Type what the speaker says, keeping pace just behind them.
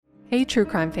Hey, true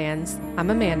crime fans. I'm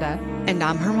Amanda. And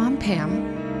I'm her mom, Pam.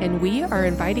 And we are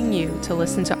inviting you to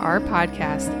listen to our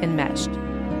podcast, Enmeshed.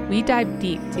 We dive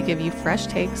deep to give you fresh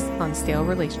takes on stale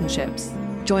relationships.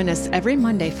 Join us every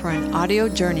Monday for an audio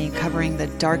journey covering the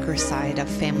darker side of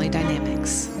family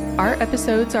dynamics. Our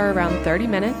episodes are around 30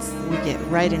 minutes. We get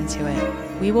right into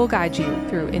it. We will guide you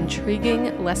through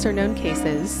intriguing, lesser-known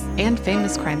cases and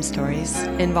famous crime stories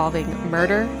involving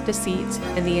murder, deceit,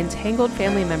 and the entangled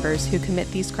family members who commit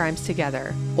these crimes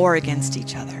together or against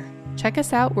each other. Check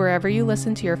us out wherever you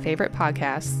listen to your favorite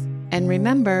podcasts. And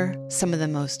remember, some of the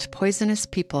most poisonous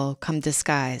people come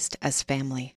disguised as family.